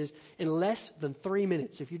propitiation is in less than 3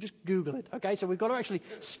 minutes if you just Google it. Okay, so we've got to actually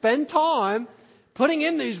spend time putting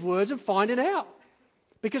in these words and finding out.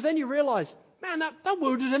 Because then you realize, man, that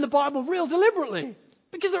word is in the Bible real deliberately.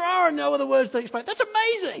 Because there are no other words to explain. That's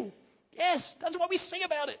amazing. Yes, that's why we sing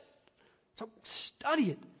about it. So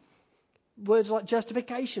study it. Words like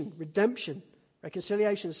justification, redemption,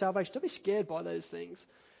 reconciliation, salvation. Don't be scared by those things.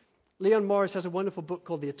 Leon Morris has a wonderful book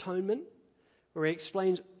called The Atonement, where he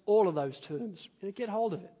explains all of those terms. Get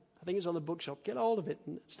hold of it. I think it's on the bookshop. Get hold of it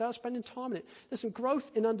and start spending time in it. Listen, growth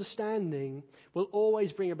in understanding will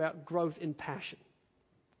always bring about growth in passion.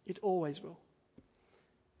 It always will.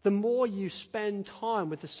 The more you spend time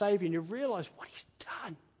with the Savior and you realize what He's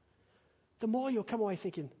done, the more you'll come away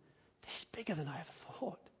thinking, this is bigger than I ever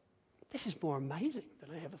thought. This is more amazing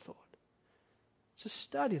than I ever thought. So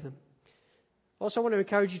study them. Also, I want to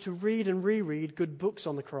encourage you to read and reread good books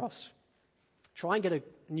on the cross. Try and get a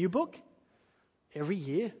new book every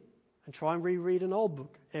year and try and reread an old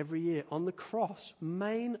book every year on the cross.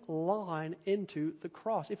 Main line into the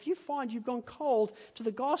cross. If you find you've gone cold to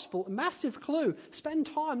the gospel, a massive clue. Spend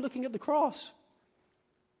time looking at the cross.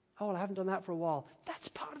 Oh, well, I haven't done that for a while. That's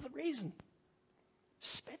part of the reason.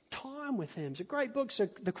 Spend time with Him. It's a great book. So,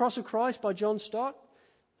 The Cross of Christ by John Stott.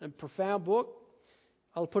 A profound book.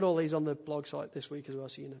 I'll put all these on the blog site this week as well,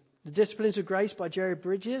 so you know. The Disciplines of Grace by Jerry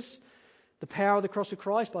Bridges. The Power of the Cross of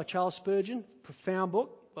Christ by Charles Spurgeon. Profound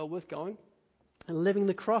book. Well worth going. And Living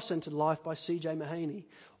the Cross-Centered Life by C.J. Mahaney.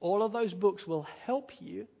 All of those books will help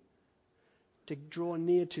you to draw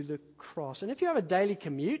near to the cross. And if you have a daily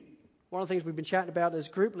commute, one of the things we've been chatting about as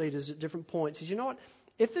group leaders at different points is, you know what?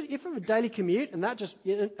 If you have a daily commute, and that just,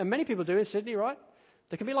 and many people do in Sydney, right?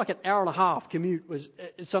 There can be like an hour and a half commute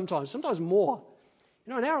sometimes more.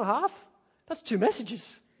 You know, an hour and a half, that's 2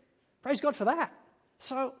 messages. Praise God for that.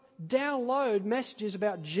 So download messages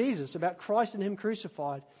about Jesus, about Christ and Him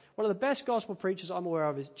crucified. One of the best gospel preachers I'm aware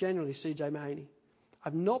of is genuinely C.J. Mahaney.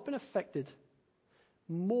 I've not been affected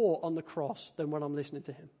more on the cross than when I'm listening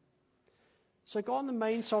to him. So go on the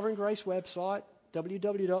main Sovereign Grace website,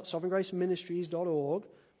 www.sovereigngraceministries.org,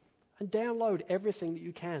 and download everything that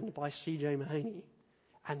you can by C.J. Mahaney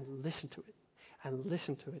and listen to it, and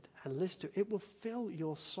listen to it, and listen to it. It will fill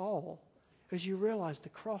your soul as you realize the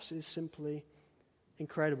cross is simply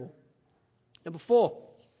incredible. Number 4.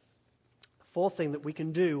 The fourth thing that we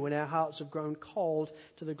can do when our hearts have grown cold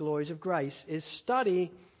to the glories of grace is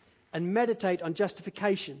study and meditate on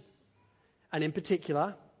justification, and in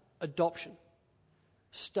particular, adoption.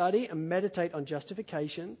 Study and meditate on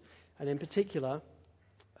justification, and in particular,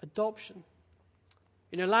 adoption.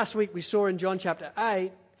 You know, last week we saw in John chapter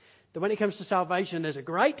 8 that when it comes to salvation, there's a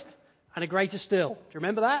great and a greater still. Do you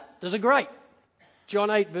remember that? There's a great. John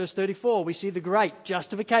 8 verse 34, we see the great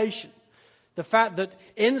justification. The fact that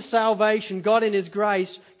in salvation, God in His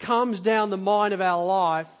grace comes down the mine of our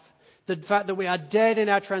life. The fact that we are dead in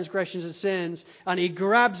our transgressions and sins, and He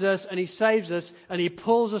grabs us and He saves us and He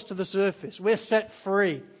pulls us to the surface. We're set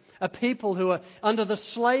free. A people who are under the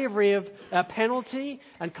slavery of penalty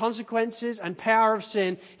and consequences and power of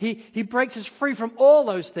sin. He breaks us free from all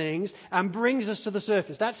those things and brings us to the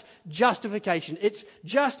surface. That's justification. It's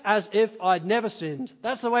just as if I'd never sinned.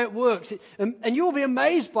 That's the way it works. And you will be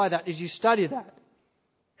amazed by that as you study that.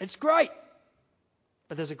 It's great.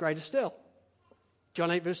 But there's a greater still.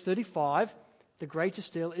 John 8 verse 35, the greater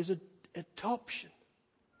still is adoption.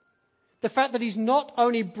 The fact that He's not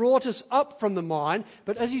only brought us up from the mine,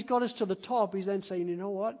 but as He's got us to the top, He's then saying, you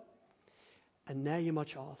know what? And now you're my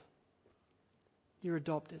child. You're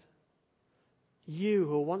adopted. You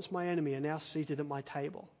who were once my enemy are now seated at my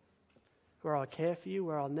table, where I'll care for you,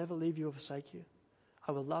 where I'll never leave you or forsake you.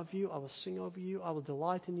 I will love you. I will sing over you. I will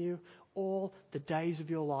delight in you all the days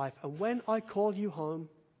of your life. And when I call you home,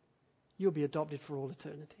 you'll be adopted for all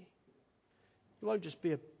eternity. You won't just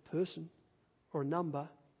be a person or a number.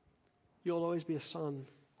 You'll always be a son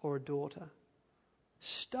or a daughter.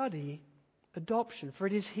 Study adoption. For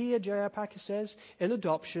it is here, J.R. Packer says, in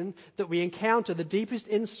adoption, that we encounter the deepest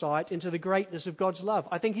insight into the greatness of God's love.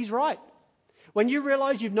 I think he's right. When you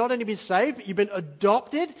realize you've not only been saved, but you've been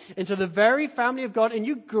adopted into the very family of God, and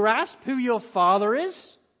you grasp who your Father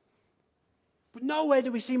is, but nowhere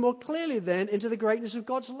do we see more clearly then into the greatness of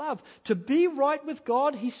God's love. To be right with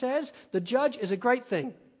God, he says, the judge is a great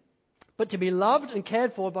thing. But to be loved and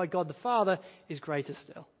cared for by God the Father is greater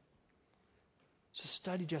still. So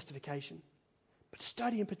study justification. But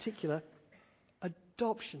study in particular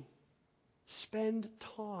adoption. Spend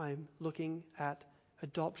time looking at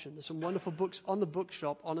adoption. There's some wonderful books on the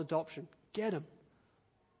bookshop on adoption. Get them.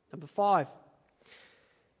 Number 5.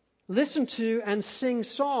 Listen to and sing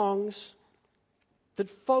songs that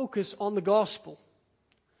focus on the gospel.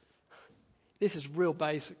 This is real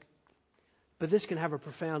basic, but this can have a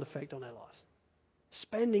profound effect on our lives.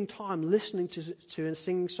 Spending time listening to and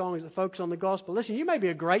singing songs that focus on the gospel. Listen, you may be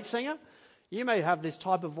a great singer. You may have this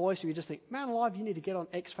type of voice where you just think, man alive, you need to get on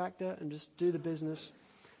X Factor and just do the business.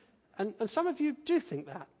 And some of you do think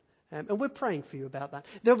that. And we're praying for you about that.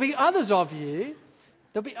 There'll be others of you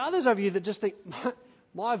that just think,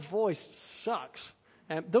 my voice sucks.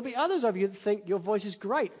 There'll be others of you that think your voice is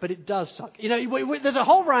great, but it does suck. You know, there's a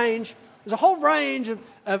whole range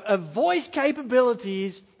of voice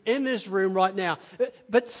capabilities in this room right now.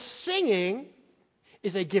 But singing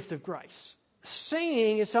is a gift of grace.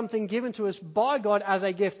 Singing is something given to us by God as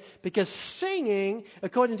a gift, because singing,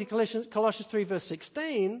 according to Colossians 3 verse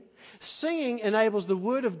 16, singing enables the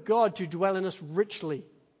Word of God to dwell in us richly.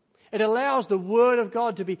 It allows the Word of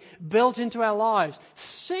God to be built into our lives.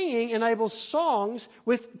 Singing enables songs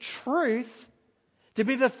with truth to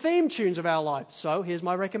be the theme tunes of our life. So here's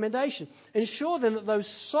my recommendation. Ensure then that those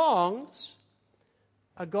songs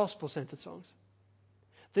are gospel-centered songs.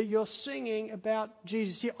 That you're singing about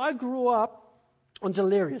Jesus. See, I grew up on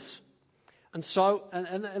Delirious. And so,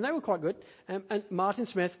 and they were quite good. And Martin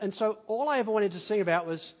Smith. And so all I ever wanted to sing about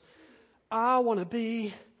was, I want to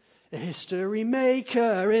be a history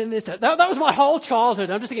maker in this town. That was my whole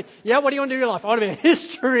childhood. I'm just thinking, yeah, what do you want to do in your life? I want to be a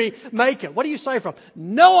history maker. What do you say from?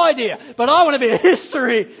 No idea. But I want to be a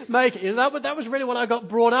history maker. You know, that was really what I got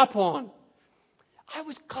brought up on. I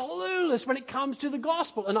was clueless when it comes to the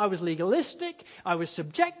gospel. And I was legalistic. I was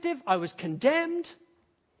subjective. I was condemned.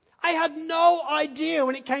 I had no idea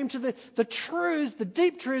when it came to the truths, the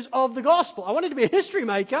deep truths of the gospel. I wanted to be a history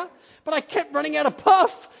maker, but I kept running out of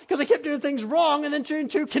puff because I kept doing things wrong and then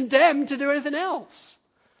too condemned to do anything else.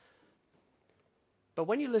 But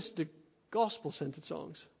when you listen to gospel-centered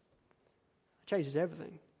songs, it changes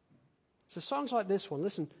everything. So songs like this one,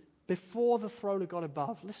 listen, before the throne of God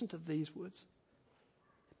above, listen to these words.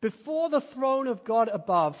 Before the throne of God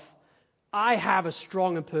above, I have a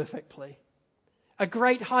strong and perfect plea. A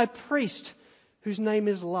great high priest whose name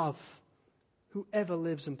is love, who ever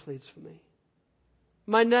lives and pleads for me.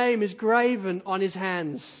 My name is graven on his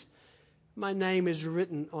hands. My name is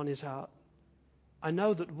written on his heart. I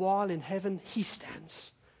know that while in heaven he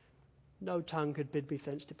stands, no tongue could bid me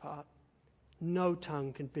thence depart. No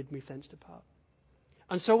tongue can bid me thence depart.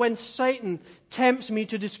 And so when Satan tempts me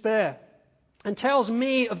to despair and tells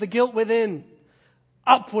me of the guilt within,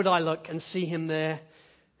 upward I look and see him there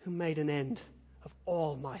who made an end of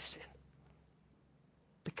all my sin.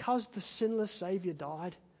 Because the sinless Saviour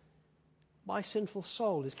died, my sinful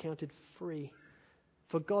soul is counted free.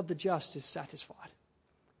 For God the just is satisfied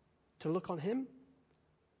to look on him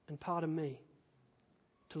and pardon me.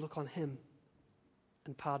 To look on him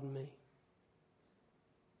and pardon me.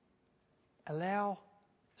 Allow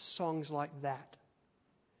songs like that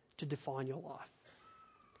to define your life.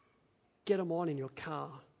 Get them on in your car.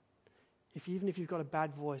 Even if you've got a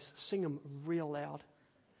bad voice, sing them real loud.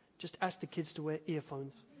 Just ask the kids to wear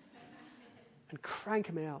earphones and crank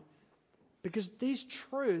them out. Because these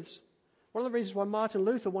truths, one of the reasons why Martin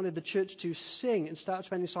Luther wanted the church to sing and start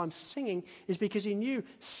spending time singing is because he knew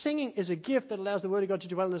singing is a gift that allows the Word of God to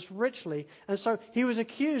dwell in us richly. And so he was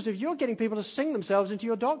accused of, you're getting people to sing themselves into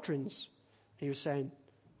your doctrines. He was saying,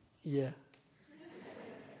 yeah,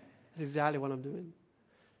 that's exactly what I'm doing.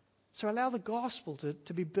 So allow the gospel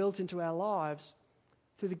to be built into our lives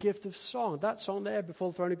through the gift of song. That song there, Before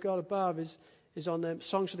the Throne of God Above, is on the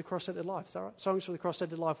Songs for the Cross-Centered Life. Is that right? Songs for the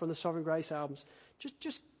Cross-Centered Life on the Sovereign Grace albums.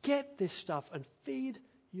 Just get this stuff and feed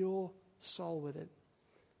your soul with it.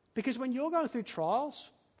 Because when you're going through trials,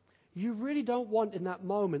 you really don't want in that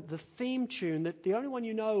moment the theme tune that the only one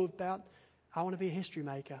you know about, I want to be a history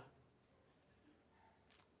maker.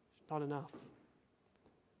 It's not enough.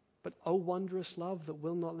 But oh, wondrous love that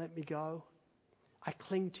will not let me go. I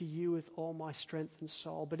cling to you with all my strength and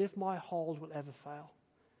soul. But if my hold will ever fail,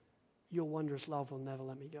 your wondrous love will never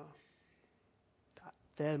let me go.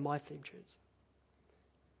 They're my theme tunes.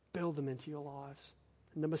 Build them into your lives.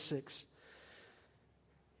 And number 6,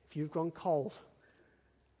 if you've gone cold,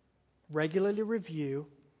 regularly review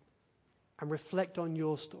and reflect on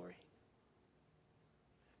your story.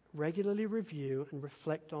 Regularly review and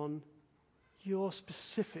reflect on your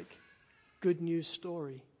specific good news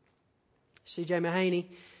story. C.J. Mahaney,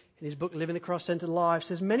 in his book Living the Cross-Centered Life,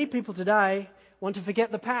 says many people today want to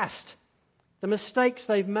forget the past. The mistakes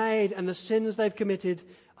they've made and the sins they've committed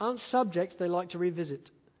aren't subjects they like to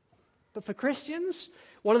revisit. But for Christians,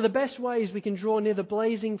 one of the best ways we can draw near the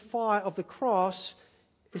blazing fire of the cross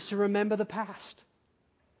is to remember the past.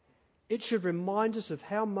 It should remind us of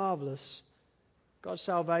how marvelous God's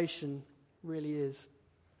salvation really is.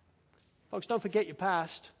 Folks, don't forget your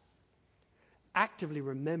past. Actively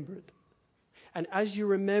remember it. And as you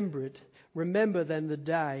remember it, remember then the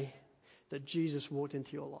day that Jesus walked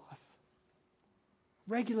into your life.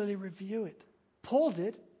 Regularly review it. Paul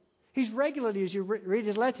did. He's regularly, as you read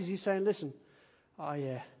his letters, he's saying, listen, oh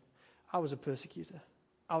yeah, I was a persecutor.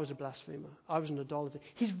 I was a blasphemer. I was an idolater.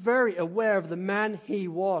 He's very aware of the man he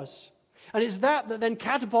was. And it's that then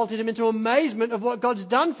catapulted him into amazement of what God's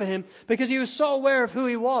done for him, because he was so aware of who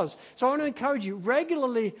he was. So I want to encourage you,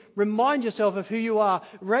 regularly remind yourself of who you are.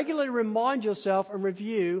 Regularly remind yourself and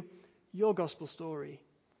review your gospel story.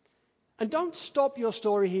 And don't stop your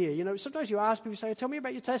story here. You know, sometimes you ask people, say, tell me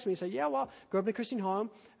about your testimony. You say, yeah, well, grew up in a Christian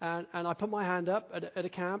home, and I put my hand up at a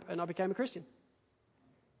camp, and I became a Christian.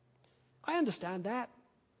 I understand that.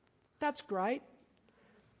 That's great.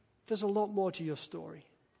 There's a lot more to your story.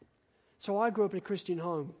 So I grew up in a Christian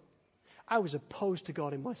home. I was opposed to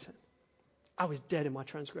God in my sin. I was dead in my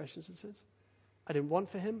transgressions and sins. I didn't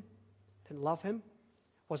want for Him, didn't love Him,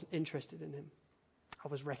 wasn't interested in Him. I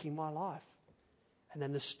was wrecking my life. And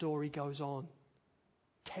then the story goes on.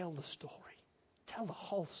 Tell the story. Tell the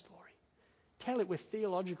whole story. Tell it with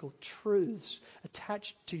theological truths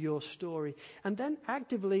attached to your story. And then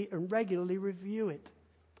actively and regularly review it.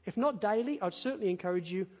 If not daily, I'd certainly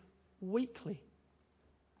encourage you weekly.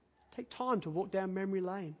 Take time to walk down memory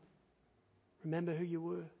lane. Remember who you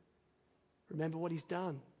were. Remember what He's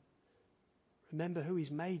done. Remember who He's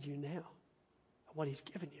made you now and what He's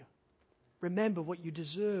given you. Remember what you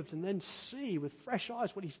deserved, and then see with fresh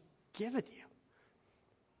eyes what He's given you.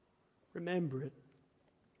 Remember it.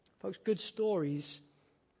 Folks, good stories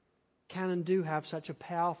can and do have such a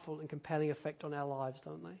powerful and compelling effect on our lives,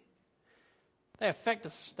 don't they? They affect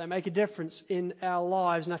us. They make a difference in our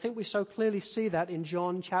lives. And I think we so clearly see that in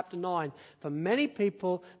John chapter 9. For many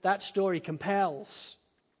people, that story compels.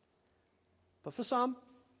 But for some,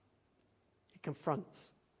 it confronts.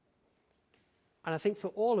 And I think for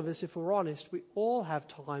all of us, if we're honest, we all have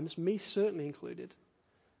times, me certainly included,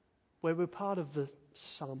 where we're part of the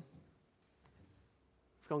some.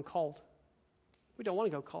 We've gone cold. We don't want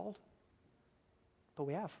to go cold, but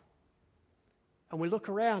we have. And we look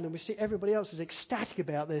around and we see everybody else is ecstatic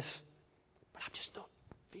about this, but I'm just not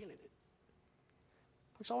feeling it.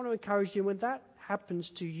 So I want to encourage you, when that happens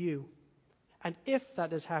to you, and if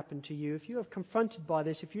that has happened to you, if you are confronted by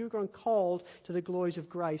this, if you've gone cold to the glories of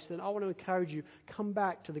grace, then I want to encourage you, come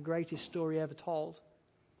back to the greatest story ever told.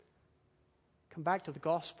 Come back to the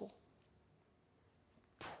gospel.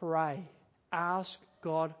 Pray. Ask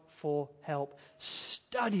God for help.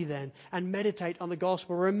 Study then and meditate on the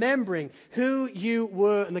gospel, remembering who you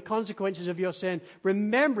were and the consequences of your sin,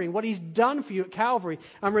 remembering what He's done for you at Calvary,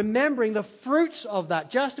 and remembering the fruits of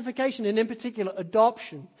that, justification and in particular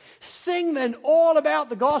adoption. Sing then all about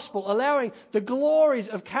the gospel, allowing the glories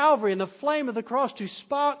of Calvary and the flame of the cross to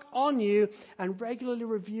spark on you, and regularly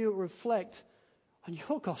review and reflect on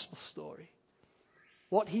your gospel story,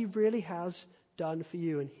 what He really has done for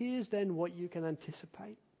you. And here's then what you can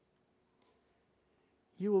anticipate.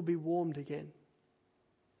 You will be warmed again.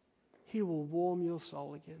 He will warm your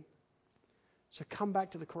soul again. So come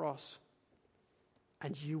back to the cross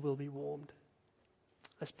and you will be warmed.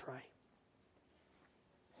 Let's pray.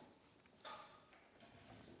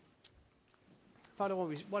 Why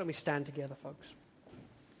don't we stand together, folks?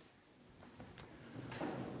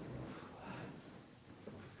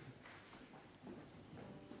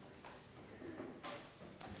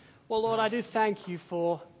 Well, Lord, I do thank You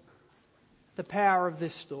for the power of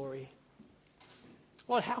this story.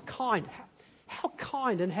 Lord, how kind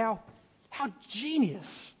and how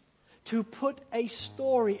genius to put a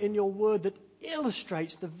story in Your word that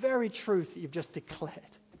illustrates the very truth that You've just declared.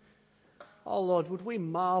 Oh, Lord, would we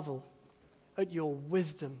marvel at Your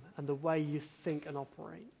wisdom and the way You think and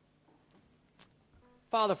operate.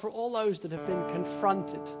 Father, for all those that have been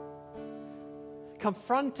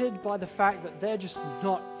confronted by the fact that they're just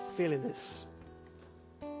not feeling this,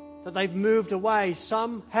 that they've moved away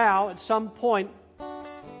somehow at some point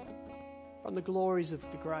from the glories of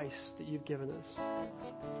the grace that You've given us.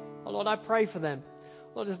 Oh Lord, I pray for them.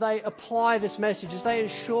 Lord, as they apply this message, as they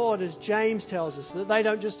ensure, as James tells us, that they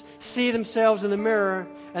don't just see themselves in the mirror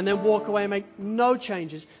and then walk away and make no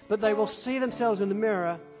changes, but they will see themselves in the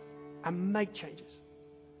mirror and make changes.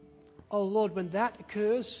 Oh Lord, when that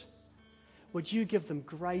occurs, would You give them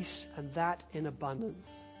grace, and that in abundance.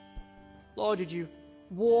 Lord, would You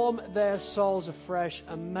warm their souls afresh,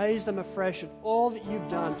 amaze them afresh at all that You've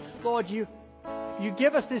done. Lord, you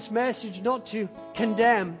give us this message not to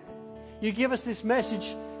condemn. You give us this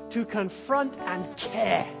message to confront and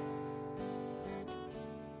care.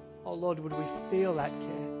 Oh Lord, would we feel that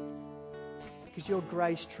care? Because Your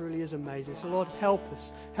grace truly is amazing. So Lord, help us.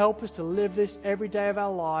 Help us to live this every day of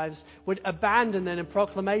our lives. Would abandon then in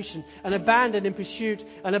proclamation, and abandon in pursuit,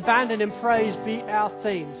 and abandon in praise be our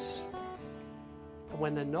themes. And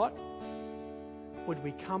when they're not, would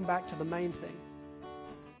we come back to the main thing,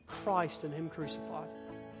 Christ and Him crucified,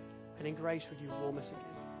 and in grace would you warm us again.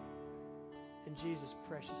 In Jesus'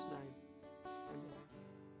 precious name.